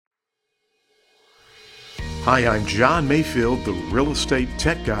Hi, I'm John Mayfield, the real estate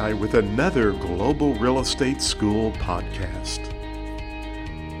tech guy with another Global Real Estate School podcast.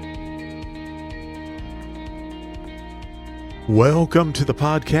 Welcome to the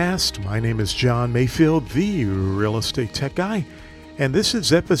podcast. My name is John Mayfield, the real estate tech guy, and this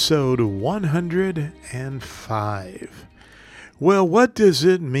is episode 105. Well, what does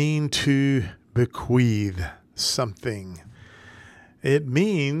it mean to bequeath something? It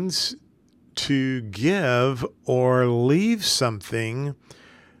means to give or leave something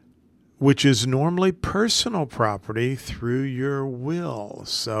which is normally personal property through your will.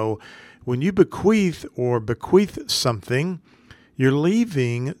 So when you bequeath something, you're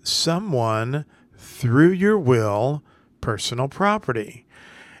leaving someone through your will personal property.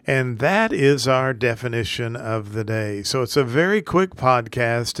 And that is our definition of the day. So it's a very quick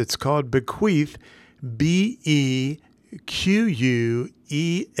podcast. It's called Bequeath, Bequeath,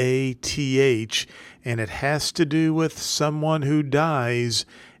 and it has to do with someone who dies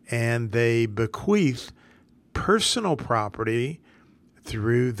and they bequeath personal property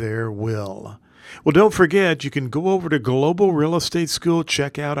through their will. Well, don't forget, you can go over to Global Real Estate School,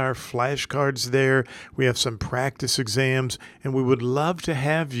 check out our flashcards there. We have some practice exams, and we would love to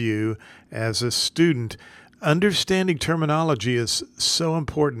have you as a student. Understanding terminology is so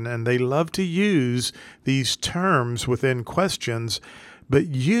important, and they love to use these terms within questions, but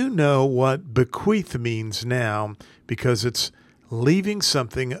you know what bequeath means now because it's leaving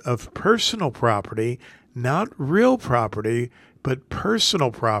something of personal property, not real property, but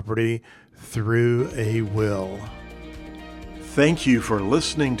personal property through a will. Thank you for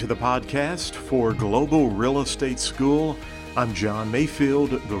listening to the podcast for Global Real Estate School. I'm John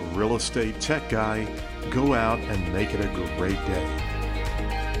Mayfield, the real estate tech guy. Go out and make it a great day.